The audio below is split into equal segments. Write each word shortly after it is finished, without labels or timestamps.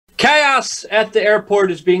chaos at the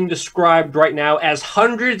airport is being described right now as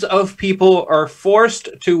hundreds of people are forced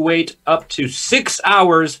to wait up to 6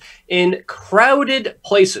 hours in crowded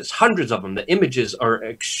places. Hundreds of them. The images are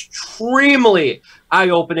extremely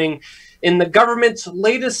eye-opening in the government's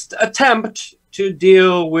latest attempt to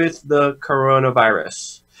deal with the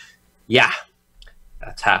coronavirus. Yeah,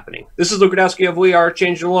 that's happening. This is Luke Radowski of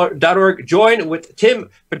WeAreChange.org, joined with Tim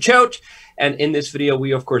Pachote. And in this video,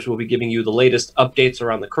 we, of course, will be giving you the latest updates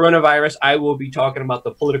around the coronavirus. I will be talking about the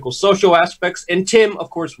political, social aspects. And Tim, of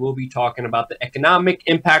course, will be talking about the economic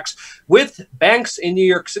impacts, with banks in New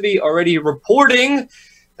York City already reporting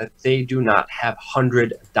that they do not have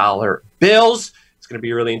 $100 bills. It's going to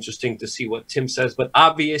be really interesting to see what Tim says. But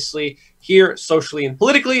obviously, here, socially and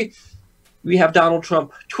politically, we have Donald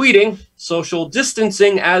Trump tweeting social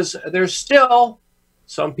distancing as there's still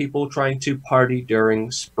some people trying to party during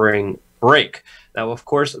spring break. Now, of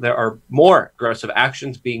course, there are more aggressive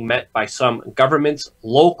actions being met by some governments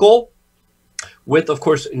local, with, of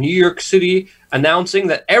course, New York City announcing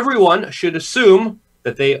that everyone should assume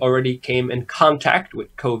that they already came in contact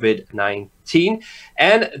with COVID-19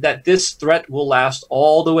 and that this threat will last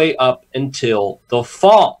all the way up until the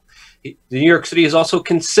fall. New York City is also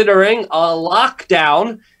considering a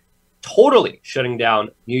lockdown, totally shutting down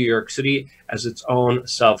New York City as its own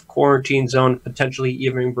self-quarantine zone, potentially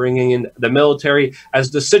even bringing in the military. As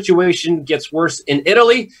the situation gets worse in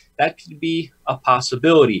Italy, that could be a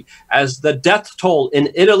possibility, as the death toll in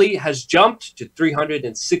Italy has jumped to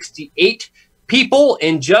 368 people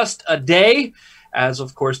in just a day, as,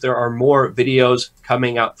 of course, there are more videos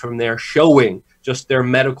coming out from there showing just their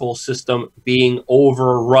medical system being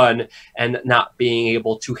overrun and not being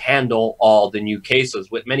able to handle all the new cases,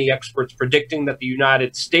 with many experts predicting that the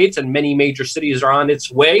United States and many major cities are on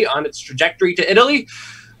its way, on its trajectory to Italy.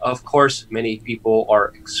 Of course, many people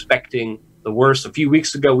are expecting the worst. A few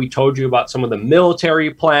weeks ago, we told you about some of the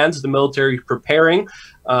military plans, the military preparing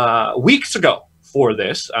weeks ago for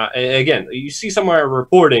this. Again, you see somewhere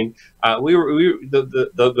reporting,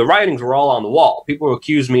 the writings were all on the wall. People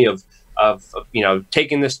accuse me of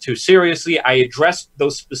taking this too seriously. I addressed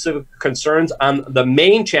those specific concerns on the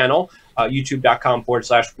main channel,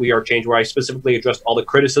 youtube.com/WeAreChange, where I specifically addressed all the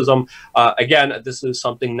criticism. Again, this is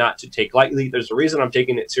something not to take lightly. There's a reason I'm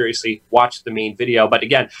taking it seriously. Watch the main video. But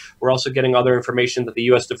again, we're also getting other information that the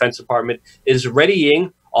U.S. Defense Department is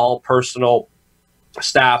readying all personnel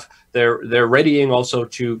staff. They're readying also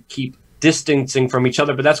to keep distancing from each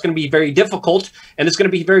other, but that's going to be very difficult, and it's going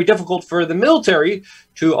to be very difficult for the military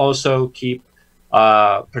to also keep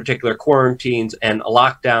particular quarantines and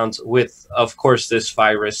lockdowns with, of course, this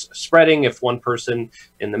virus spreading. If one person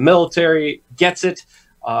in the military gets it,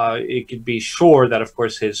 it could be sure that, of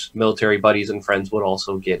course, his military buddies and friends would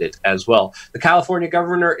also get it as well. The California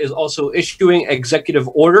governor is also issuing executive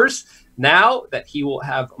orders now that he will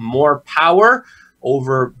have more power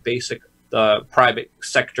over basic private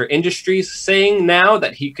sector industries, saying now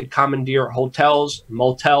that he could commandeer hotels,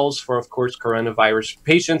 motels for, of course, coronavirus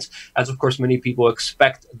patients, as, of course, many people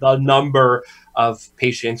expect the number of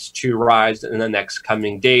patients to rise in the next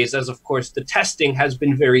coming days, as, of course, the testing has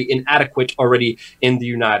been very inadequate already in the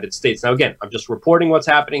United States. Now, again, I'm just reporting what's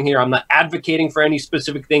happening here. I'm not advocating for any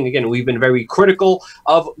specific thing. Again, we've been very critical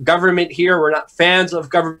of government here. We're not fans of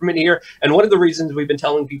government here. And one of the reasons we've been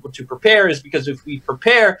telling people to prepare is because if we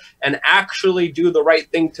prepare and actually do the right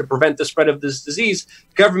thing to prevent the spread of this disease,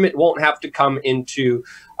 government won't have to come into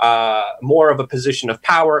more of a position of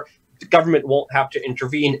power. The government won't have to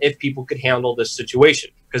intervene if people could handle this situation.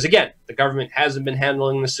 Because again, the government hasn't been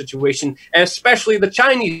handling the situation, and especially the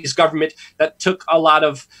Chinese government that took a lot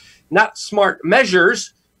of not smart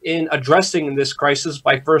measures in addressing this crisis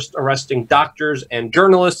by first arresting doctors and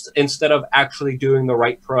journalists instead of actually doing the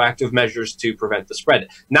right proactive measures to prevent the spread.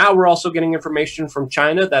 Now we're also getting information from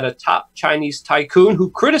China that a top Chinese tycoon who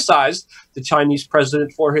criticized the Chinese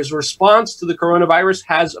president for his response to the coronavirus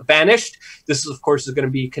has vanished. This, of course, is going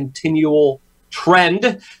to be a continual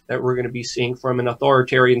trend that we're going to be seeing from an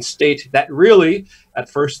authoritarian state that really, at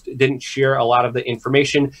first, didn't share a lot of the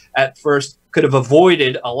information. At first, could have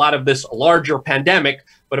avoided a lot of this larger pandemic.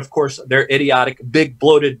 But of course, their idiotic, big,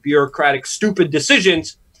 bloated, bureaucratic, stupid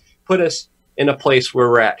decisions put us in a place where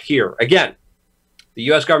we're at here. Again, the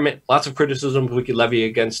U.S. government, lots of criticisms we could levy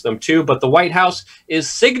against them too, but the White House is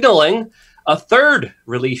signaling a third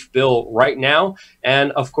relief bill right now.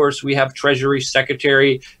 And of course, we have Treasury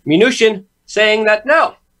Secretary Mnuchin saying that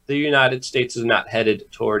no, the United States is not headed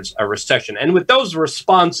towards a recession. And with those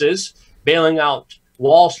responses, bailing out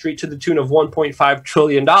Wall Street to the tune of $1.5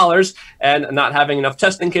 trillion and not having enough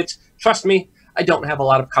testing kits, trust me, I don't have a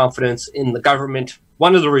lot of confidence in the government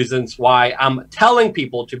one of the reasons why I'm telling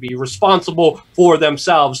people to be responsible for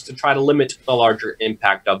themselves to try to limit the larger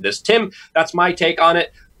impact of this. Tim, that's my take on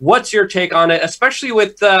it. What's your take on it, especially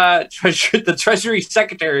with the Treasury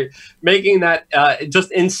Secretary making that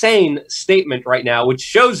just insane statement right now, which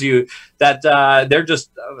shows you that they're just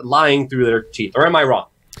lying through their teeth? Or am I wrong?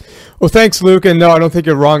 Well, thanks, Luke. And no, I don't think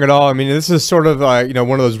you're wrong at all. I mean, this is sort of, one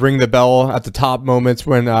of those ring the bell at the top moments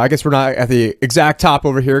when I guess we're not at the exact top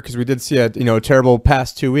over here because we did see a terrible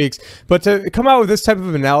past 2 weeks. But to come out with this type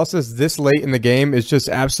of analysis this late in the game is just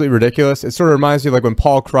absolutely ridiculous. It sort of reminds me of like when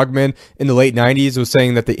Paul Krugman in the late 90s was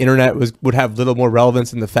saying that the internet would have little more relevance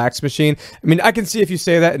than the fax machine. I mean, I can see if you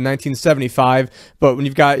say that in 1975, but when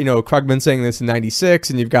you've got, Krugman saying this in 96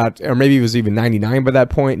 and you've got, or maybe it was even 99 by that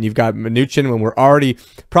point, and you've got Mnuchin when we're already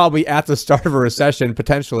probably at the start of a recession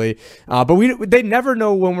potentially, but they never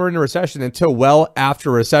know when we're in a recession until well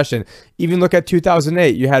after a recession. Even look at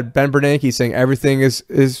 2008. You had Ben Bernanke saying everything is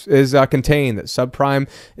contained, that subprime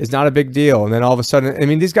is not a big deal, and then all of a sudden, I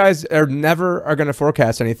mean, these guys are never going to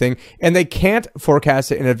forecast anything, and they can't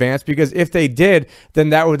forecast it in advance because if they did,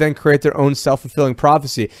 then that would then create their own self-fulfilling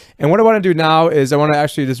prophecy. And what I want to do now is I want to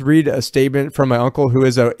actually just read a statement from my uncle, who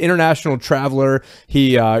is an international traveler.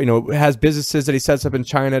 He has businesses that he sets up in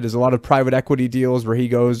China. There's a lot of private equity deals where he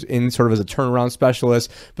goes in sort of as a turnaround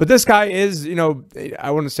specialist. But this guy is,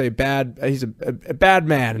 I wouldn't say bad. He's a bad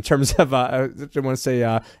man in terms of, I want to say,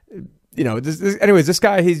 anyways, this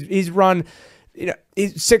guy, he's run,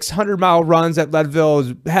 600-mile runs at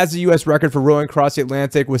Leadville, has the U.S. record for rowing across the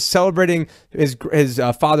Atlantic, was celebrating his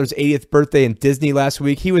father's 80th birthday in Disney last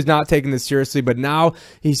week. He was not taking this seriously, but now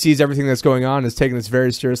he sees everything that's going on and is taking this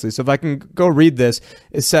very seriously. So if I can go read this,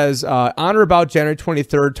 it says, on or about January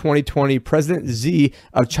 23rd, 2020, President Xi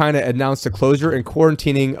of China announced the closure and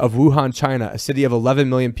quarantining of Wuhan, China, a city of 11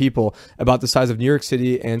 million people, about the size of New York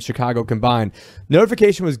City and Chicago combined.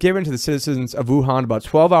 Notification was given to the citizens of Wuhan about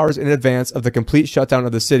 12 hours in advance of the complete shutdown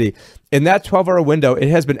of the city. In that 12-hour window, it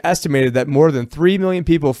has been estimated that more than 3 million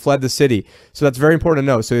people fled the city. So that's very important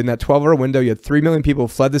to know. So in that 12-hour window, you had 3 million people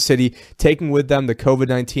fled the city, taking with them the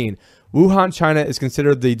COVID-19. Wuhan, China is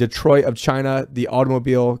considered the Detroit of China, the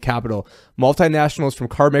automobile capital. Multinationals from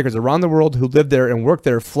car makers around the world who live there and work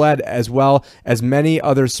there fled, as well as many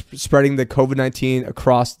others spreading the COVID-19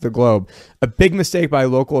 across the globe. A big mistake by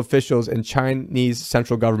local officials and Chinese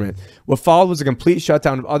central government. What followed was a complete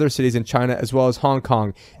shutdown of other cities in China as well as Hong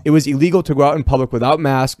Kong. It was illegal to go out in public without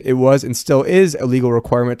masks. It was and still is a legal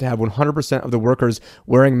requirement to have 100% of the workers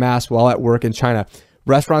wearing masks while at work in China.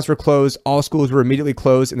 Restaurants were closed, all schools were immediately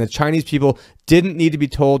closed, and the Chinese people didn't need to be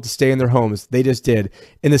told to stay in their homes. They just did.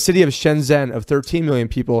 In the city of Shenzhen, of 13 million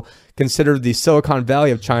people, considered the Silicon Valley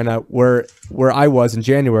of China, where I was in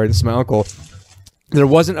January, this is my uncle, there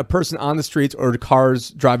wasn't a person on the streets or cars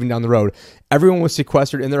driving down the road. Everyone was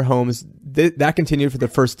sequestered in their homes. That continued for the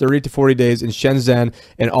first 30 to 40 days in Shenzhen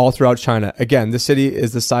and all throughout China. Again, this city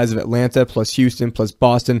is the size of Atlanta, plus Houston, plus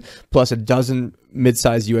Boston, plus a dozen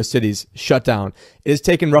mid-sized U.S. cities shut down. It has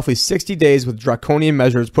taken roughly 60 days with draconian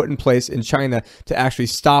measures put in place in China to actually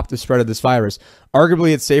stop the spread of this virus.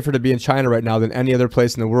 Arguably, it's safer to be in China right now than any other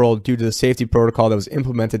place in the world due to the safety protocol that was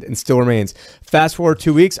implemented and still remains. Fast forward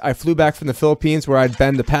 2 weeks, I flew back from the Philippines where I'd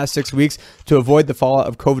been the past 6 weeks to avoid the fallout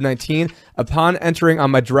of COVID-19. Upon entering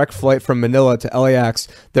on my direct flight from Manila to LAX,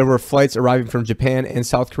 there were flights arriving from Japan and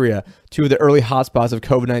South Korea, two of the early hotspots of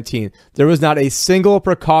COVID-19. There was not a single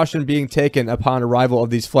precaution being taken upon arrival of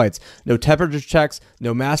these flights. No temperature checks,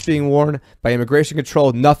 no mask being worn by immigration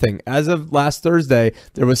control, nothing. As of last Thursday,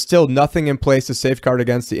 there was still nothing in place to safeguard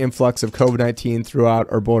against the influx of COVID-19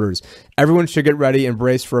 throughout our borders. Everyone should get ready and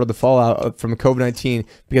brace for the fallout from COVID-19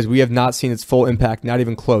 because we have not seen its full impact, not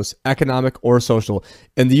even close, economic or social.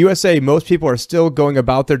 In the USA, most people are still going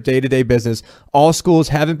about their day-to-day business. All schools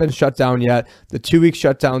haven't been shut down yet. The 2-week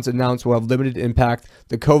shutdowns announced will have limited impact.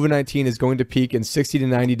 The COVID-19 is going to peak in 60 to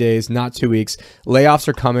 90 days, not 2 weeks. Layoffs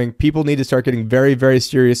are coming. People need to start getting very, very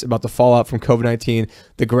serious about the fallout from COVID-19.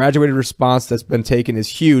 The graduated response that's been taken is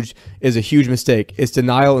a huge mistake. It's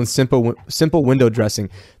denial and simple window dressing.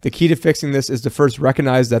 The key to fixing this is to first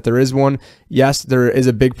recognize that there is one. Yes, there is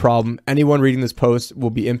a big problem. Anyone reading this post will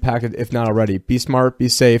be impacted if not already. Be smart, be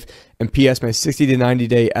safe, and P.S. my 60 to 90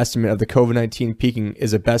 day estimate of the COVID-19 peaking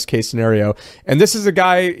is a best case scenario. And this is a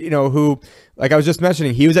guy, who, like I was just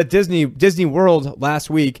mentioning, he was at Disney World last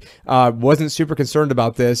week, wasn't super concerned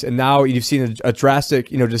about this, and now you've seen a drastic,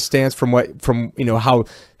 just stance from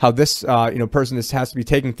how this person has to be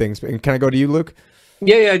taking things. And can I go to you, Luke?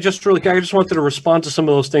 Yeah, just really, I just wanted to respond to some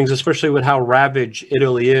of those things, especially with how ravaged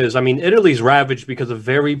Italy is. I mean, Italy's ravaged because of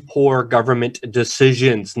very poor government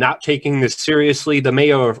decisions, not taking this seriously. The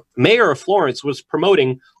mayor of Florence was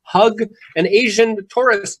promoting Hug an Asian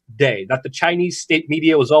Tourist Day that the Chinese state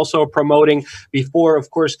media was also promoting before, of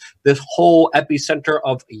course, this whole epicenter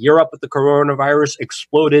of Europe with the coronavirus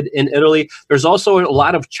exploded in Italy. There's also a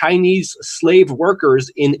lot of Chinese slave workers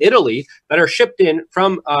in Italy that are shipped in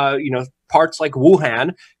from, parts like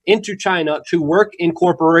Wuhan into China to work in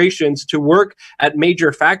corporations, to work at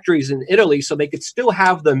major factories in Italy, so they could still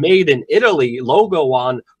have the Made in Italy logo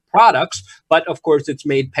on products, but of course it's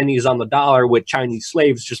made pennies on the dollar with Chinese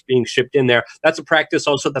slaves just being shipped in there. That's a practice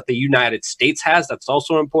also that the United States has. That's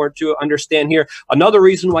also important to understand here. Another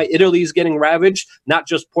reason why Italy is getting ravaged, not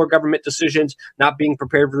just poor government decisions, not being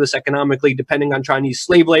prepared for this economically, depending on Chinese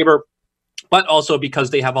slave labor, but also because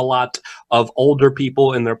they have a lot of older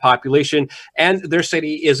people in their population and their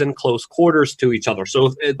city is in close quarters to each other.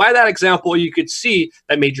 So by that example, you could see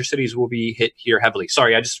that major cities will be hit here heavily.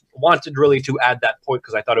 Sorry, I just wanted really to add that point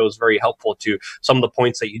because I thought it was very helpful to some of the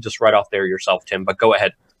points that you just read off there yourself, Tim, but go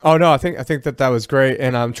ahead. Oh no, I think that was great,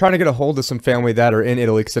 and I'm trying to get a hold of some family that are in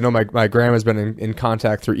Italy because I know my grandma's been in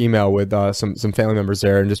contact through email with some family members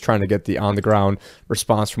there, and just trying to get the on the ground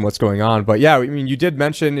response from what's going on. But yeah, I mean, you did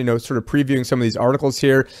mention, sort of previewing some of these articles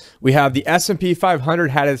here. We have the S&P 500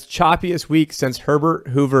 had its choppiest week since Herbert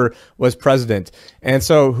Hoover was president, and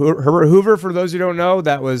so Herbert Hoover, for those who don't know,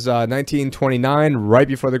 that was 1929, right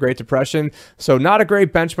before the Great Depression. So not a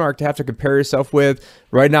great benchmark to have to compare yourself with.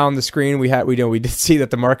 Right now on the screen, we did see that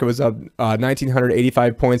the market was up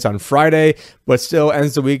 1,985 points on Friday, but still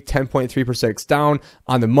ends the week 10.3% down.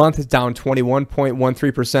 On the month, it's down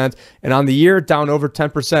 21.13%, and on the year, down over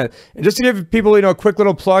 10%. And just to give people, a quick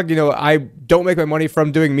little plug, I don't make my money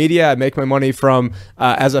from doing media. I make my money from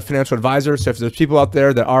as a financial advisor. So if there's people out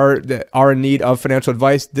there that are in need of financial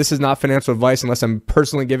advice, this is not financial advice unless I'm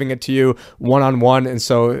personally giving it to you one-on-one. And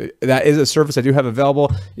so that is a service I do have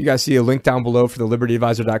available. You guys see a link down below for the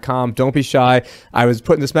libertyadvisor.com. Don't be shy. I was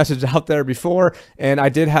putting this message out there before, and I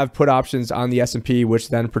did have put options on the S&P, which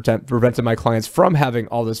then prevented my clients from having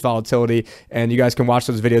all this volatility. And you guys can watch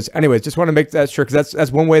those videos. Anyways, just want to make that sure, because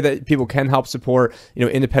that's one way that people can help support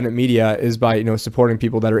independent media is by supporting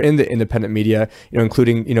people that are in the independent media,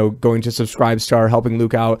 including going to Subscribestar, helping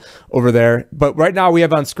Luke out over there. But right now we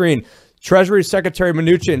have on screen, Treasury Secretary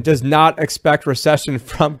Mnuchin does not expect recession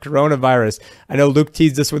from coronavirus. I know Luke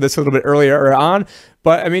teased us with this a little bit earlier on,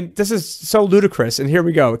 but I mean, this is so ludicrous. And here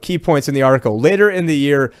we go. Key points in the article. Later in the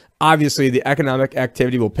year, obviously, the economic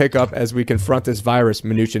activity will pick up as we confront this virus,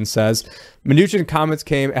 Mnuchin says. Mnuchin comments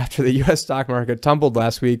came after the U.S. stock market tumbled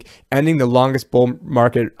last week, ending the longest bull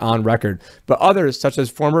market on record. But others, such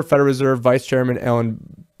as former Federal Reserve Vice Chairman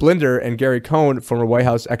Alan Blinder and Gary Cohn, former White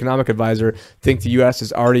House economic advisor, think the U.S.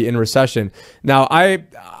 is already in recession. Now, I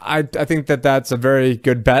think that that's a very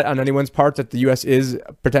good bet on anyone's part that the U.S. is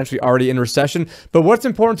potentially already in recession. But what's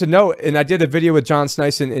important to note, and I did a video with John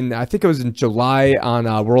Sneisen in, I think it was in July on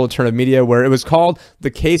World Alternative Media, where it was called The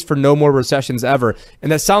Case for No More Recessions Ever.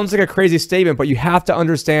 And that sounds like a crazy statement, but you have to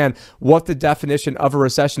understand what the definition of a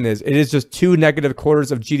recession is. It is just 2 negative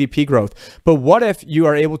quarters of GDP growth. But what if you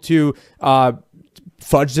are able to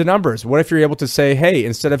fudge the numbers? What if you're able to say, hey,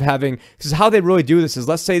 instead of having, because how they really do this is,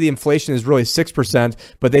 let's say the inflation is really 6%,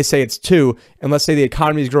 but they say it's 2%, and let's say the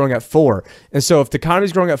economy is growing at 4%. And so if the economy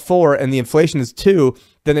is growing at 4% and the inflation is 2%,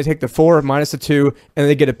 then they take the 4 minus the 2, and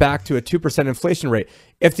they get it back to a 2% inflation rate.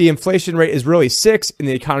 If the inflation rate is really 6 and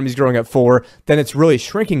the economy is growing at 4, then it's really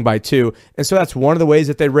shrinking by 2. And so that's one of the ways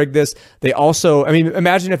that they rig this. They also, I mean,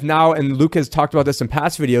 imagine if now, and Luke has talked about this in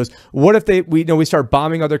past videos, what if we start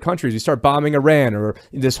bombing other countries? We start bombing Iran, or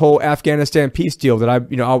this whole Afghanistan peace deal that I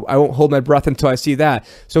won't hold my breath until I see that.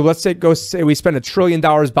 So let's say we spend $1 trillion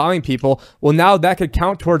bombing people. Well, now that could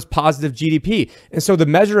count towards positive GDP. And so the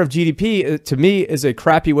measure of GDP, to me, is a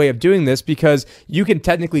crappy way of doing this, because you can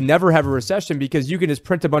technically never have a recession because you can just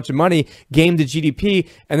print a bunch of money, game the GDP,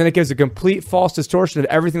 and then it gives a complete false distortion of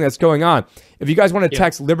everything that's going on. If you guys want to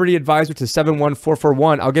text Liberty Advisor to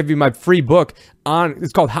 71441, I'll give you my free book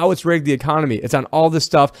it's called How It's Rigged the Economy. It's on all this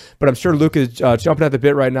stuff, but I'm sure Luke is jumping at the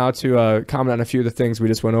bit right now to comment on a few of the things we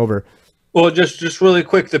just went over. Well, just really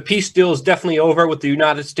quick, the peace deal is definitely over with the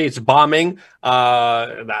United States bombing the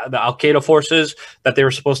Al-Qaeda forces that they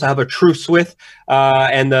were supposed to have a truce with,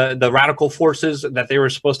 and the radical forces that they were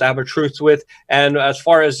supposed to have a truce with. And as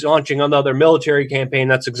far as launching another military campaign,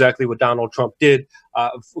 that's exactly what Donald Trump did,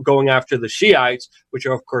 going after the Shiites, which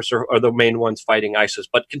of course are the main ones fighting ISIS.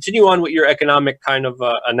 But continue on with your economic kind of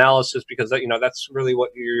analysis, because that's really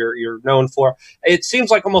what you're known for. It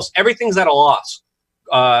seems like almost everything's at a loss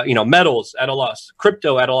metals at a loss,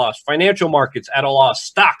 crypto at a loss, financial markets at a loss,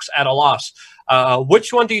 stocks at a loss.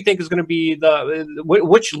 Which one do you think is going to be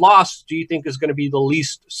which loss do you think is going to be the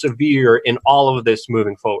least severe in all of this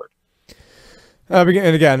moving forward? And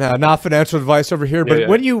again, not financial advice over here, but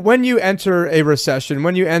when you enter a recession,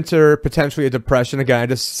 when you enter potentially a depression, again, I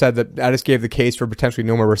just gave the case for potentially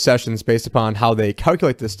no more recessions based upon how they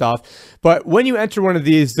calculate this stuff. But when you enter one of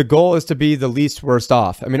these, the goal is to be the least worst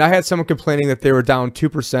off. I mean, I had someone complaining that they were down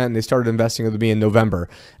 2% and they started investing with me in November.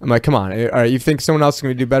 I'm like, come on, you think someone else is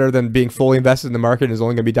going to do better than being fully invested in the market and is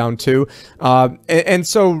only going to be down 2%? And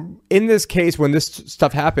so in this case, when this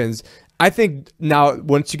stuff happens, I think now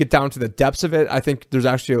once you get down to the depths of it, I think there's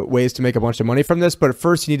actually ways to make a bunch of money from this. But at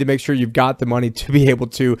first, you need to make sure you've got the money to be able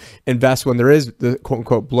to invest when there is the quote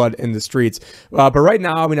unquote blood in the streets. But right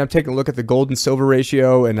now, I mean, I'm taking a look at the gold and silver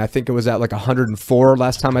ratio, and I think it was at like 104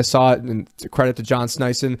 last time I saw it. And credit to John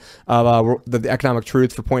Sneisen, the Economic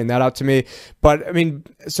Truth, for pointing that out to me. But I mean,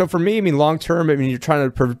 so for me, I mean, long term, I mean, you're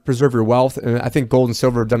trying to preserve your wealth, and I think gold and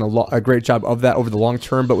silver have done a great job of that over the long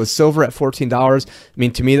term. But with silver at $14, I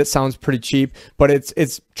mean, to me, that sounds pretty cheap, but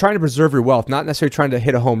it's trying to preserve your wealth, not necessarily trying to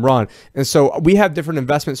hit a home run. And so we have different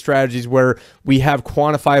investment strategies where we have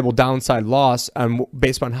quantifiable downside loss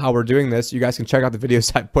based on how we're doing this. You guys can check out the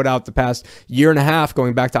videos I put out the past year and a half,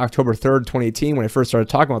 going back to October 3rd, 2018, when I first started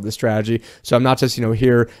talking about this strategy. So I'm not just,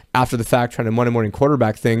 here after the fact trying to Monday morning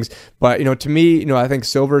quarterback things, but, to me, I think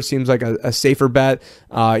silver seems like a safer bet,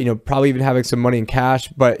 probably even having some money in cash.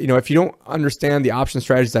 But, if you don't understand the option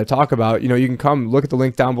strategies I talk about, you can come look at the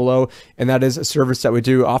link down below, and that is a service that we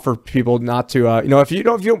do offer people not to, if you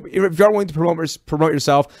aren't willing to promote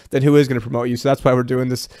yourself, then who is going to promote you? So that's why we're doing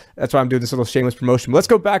this. That's why I'm doing this little shameless promotion. But let's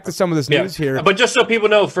go back to some of this news here. But just so people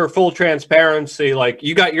know, for full transparency, like,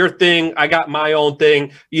 you got your thing, I got my own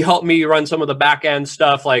thing. You help me run some of the back end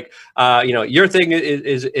stuff. Like, your thing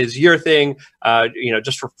is your thing.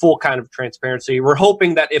 Just for full kind of transparency, we're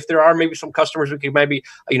hoping that if there are maybe some customers, we can maybe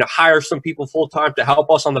hire some people full time to help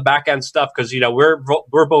us on the back end stuff, because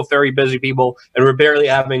we're both very busy people, and we're barely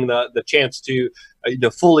having the chance to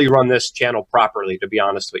fully run this channel properly, to be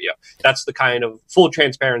honest with you. That's the kind of full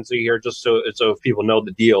transparency here, just so people know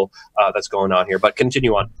the deal that's going on here. But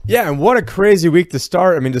continue on. Yeah, and what a crazy week to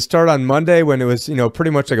start. I mean, to start on Monday when it was,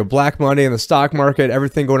 pretty much like a Black Monday in the stock market,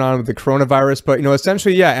 everything going on with the coronavirus. But,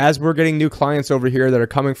 essentially, as we're getting new clients over here that are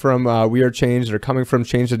coming from We Are Change, that are coming from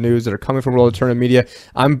Change the News, that are coming from World Alternative Media,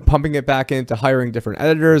 I'm pumping it back into hiring different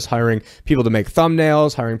editors, hiring people to make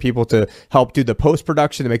thumbnails, hiring people to help do the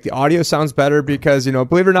post-production to make the audio sounds better, because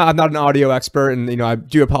believe it or not, I'm not an audio expert, and I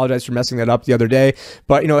do apologize for messing that up the other day.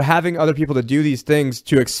 But having other people to do these things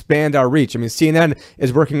to expand our reach. I mean, CNN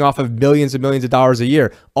is working off of millions and millions of dollars a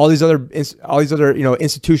year. All these other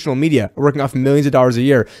institutional media are working off millions of dollars a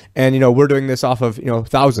year, and we're doing this off of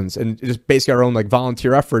thousands, and just basically our own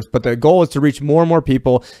volunteer efforts. But the goal is to reach more and more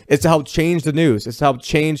people. It's to help change the news. It's to help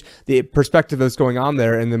change the perspective that's going on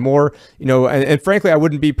there. And the more and frankly, I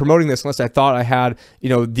wouldn't be promoting this unless I thought I had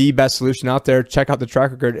the best solution out there. Check out the track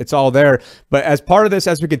record. It's all there. But as part of this,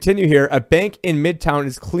 as we continue here, a bank in Midtown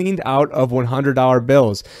is cleaned out of $100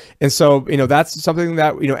 bills. And so, that's something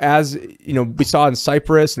that, as, we saw in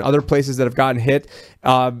Cyprus and other places that have gotten hit,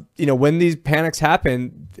 when these panics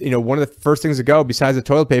happen, one of the first things to go besides the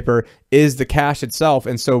toilet paper is the cash itself.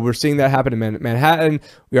 And so we're seeing that happen in Manhattan.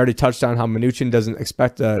 We already touched on how Mnuchin doesn't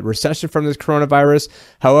expect a recession from this coronavirus.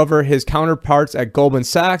 However, his counterparts at Goldman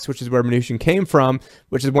Sachs, which is where Mnuchin came from,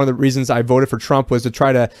 which is one of the reasons I voted for Trump, was to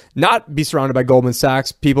try to not be surrounded by Goldman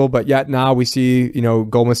Sachs people, but yet now we see,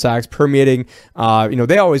 Goldman Sachs permeating.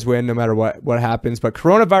 They always win no matter what happens. But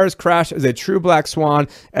coronavirus crash is a true black swan,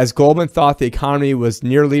 as Goldman thought the economy was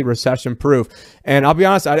nearly recession-proof. And I'll be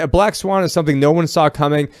honest, a black swan is something no one saw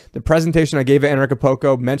coming. The presentation I gave at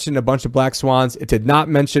Acapulco mentioned a bunch of black swans. It did not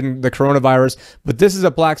mention the coronavirus, but this is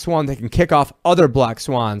a black swan that can kick off other black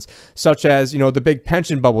swans, such as, the big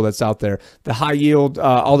pension bubble that's out there, the high yield,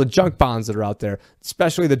 all the junk bonds that are out there,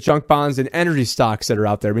 especially the junk bonds and energy stocks that are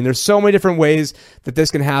out there. I mean, there's so many different ways that this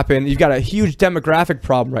can happen. You've got a huge demographic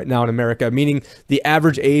problem right now in America, meaning the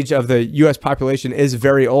average age of the U.S. population is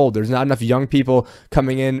very old. There's not enough young people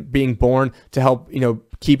coming in, being born to help,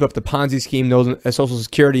 keep up the Ponzi scheme, Social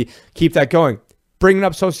Security, keep that going. Bringing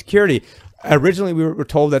up Social Security. Originally, we were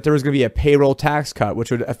told that there was going to be a payroll tax cut,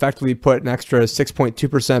 which would effectively put an extra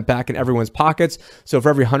 6.2% back in everyone's pockets. So for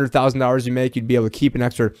every $100,000 you make, you'd be able to keep an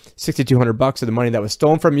extra $6,200 of the money that was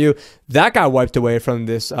stolen from you. That got wiped away from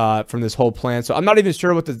this whole plan. So I'm not even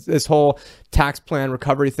sure what this whole tax plan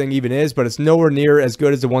recovery thing even is, but it's nowhere near as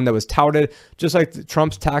good as the one that was touted. Just like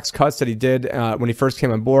Trump's tax cuts that he did when he first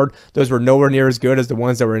came on board, those were nowhere near as good as the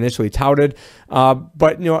ones that were initially touted.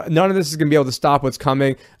 But none of this is going to be able to stop what's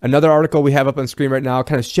coming. Another article we have up on screen right now,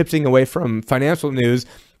 kind of shifting away from financial news,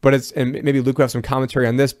 but and maybe Luke will have some commentary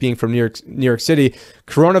on this, being from New York City.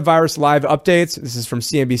 Coronavirus live updates. This is from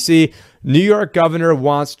CNBC. New York governor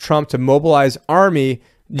wants Trump to mobilize army.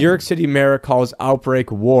 New York City mayor calls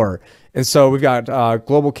outbreak war. And so we've got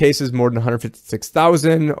global cases, more than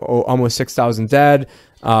 156,000, almost 6,000 dead,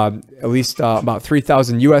 at least about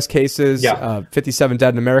 3,000 U.S. cases, 57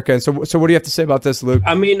 dead in America. And so what do you have to say about this, Luke?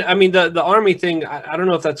 I mean, the army thing, I don't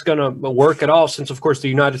know if that's going to work at all, since, of course, the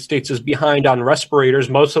United States is behind on respirators.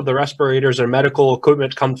 Most of the respirators and medical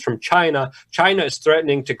equipment comes from China. China is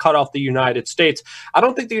threatening to cut off the United States. I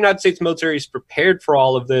don't think the United States military is prepared for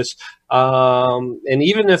all of this. And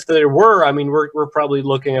even if there were, I mean, we're probably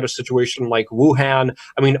looking at a situation like Wuhan.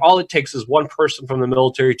 I mean, all it takes is one person from the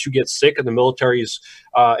military to get sick, and the military is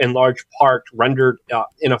in large part rendered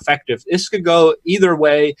ineffective. This could go either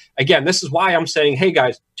way. Again, this is why I'm saying, hey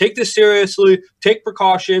guys, take this seriously, take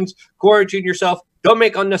precautions, quarantine yourself, don't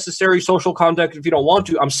make unnecessary social contact if you don't want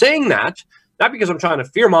to. I'm saying that not because I'm trying to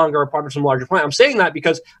fearmonger or part of some larger plan. I'm saying that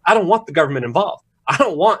because I don't want the government involved. I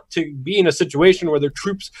don't want to be in a situation where their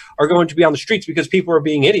troops are going to be on the streets because people are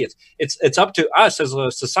being idiots. It's up to us as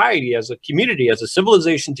a society, as a community, as a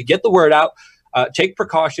civilization to get the word out, take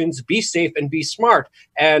precautions, be safe, and be smart.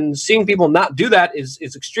 And seeing people not do that is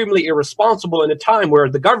extremely irresponsible in a time where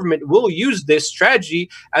the government will use this strategy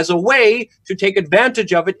as a way to take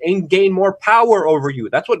advantage of it and gain more power over you.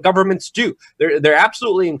 That's what governments do. They're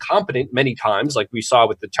absolutely incompetent many times, like we saw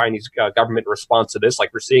with the Chinese government response to this,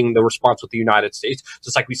 like we're seeing the response with the United States,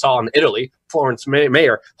 just like we saw in Italy, Florence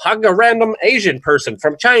Mayor hugged a random Asian person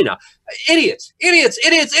from China. Idiots, idiots,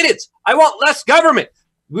 idiots, idiots. I want less government.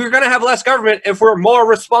 We're going to have less government if we're more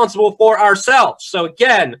responsible for ourselves. So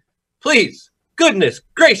again, please, goodness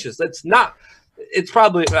gracious, it's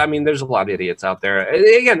probably, I mean, there's a lot of idiots out there.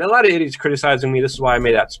 Again, a lot of idiots criticizing me. This is why I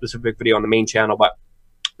made that specific video on the main channel, but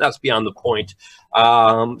that's beyond the point.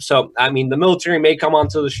 So, I mean, the military may come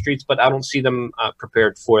onto the streets, but I don't see them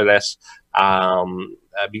prepared for this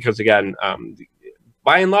because, again,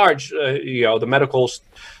 by and large, the medical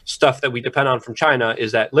stuff that we depend on from China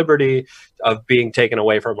is that liberty of being taken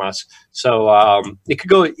away from us. So it could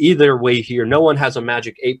go either way here. No one has a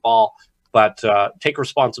magic 8-ball, but take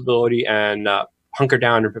responsibility and hunker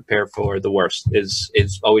down and prepare for the worst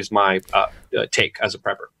is always my take as a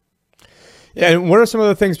prepper. Yeah, and what are some of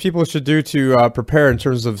the things people should do to prepare in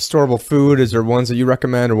terms of storable food? Is there ones that you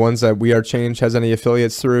recommend, or ones that We Are Change has any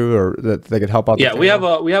affiliates through, or that they could help out? Yeah, we have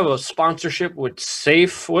a sponsorship with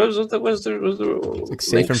Safe. What was it? That was the like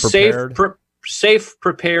Safe and Prepared.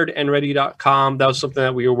 SafePreparedandReady.com. That was something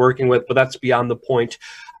that we were working with, but that's beyond the point.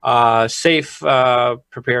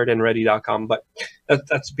 SafePreparedandReady.com, but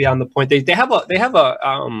that's beyond the point. They have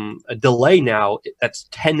a delay now that's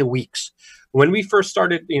 10 weeks. When we first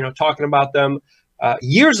started, talking about them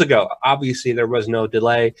years ago, obviously there was no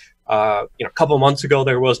delay. A couple months ago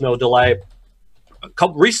there was no delay.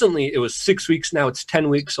 Recently it was 6 weeks. Now it's 10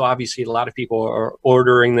 weeks. So obviously a lot of people are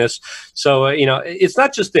ordering this. So it's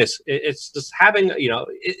not just this. It's just having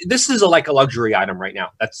this is like a luxury item right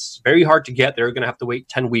now. That's very hard to get. They're going to have to wait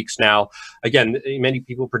 10 weeks now. Again, many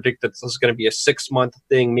people predict that this is going to be a 6-month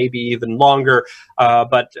thing, maybe even longer.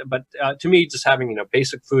 But to me, just having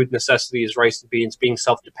basic food necessities, rice and beans, being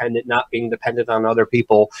self-dependent, not being dependent on other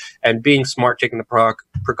people, and being smart, taking the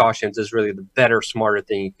precautions is really the better, smarter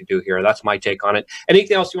thing you could do here. That's my take on it.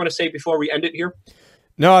 Anything else you want to say before we end it here?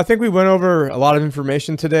 No, I think we went over a lot of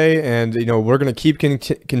information today, and we're going to keep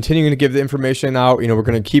continuing to give the information out. We're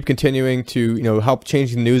going to keep continuing to help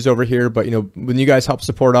change the news over here. But when you guys help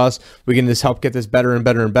support us, we can just help get this better and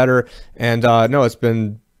better and better. And no, it's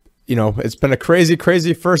been a crazy,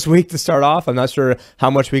 crazy first week to start off. I'm not sure how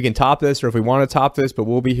much we can top this or if we want to top this, but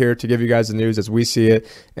we'll be here to give you guys the news as we see it.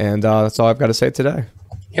 And that's all I've got to say today.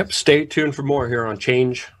 Yep. Stay tuned for more here on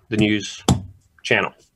Change the News channel.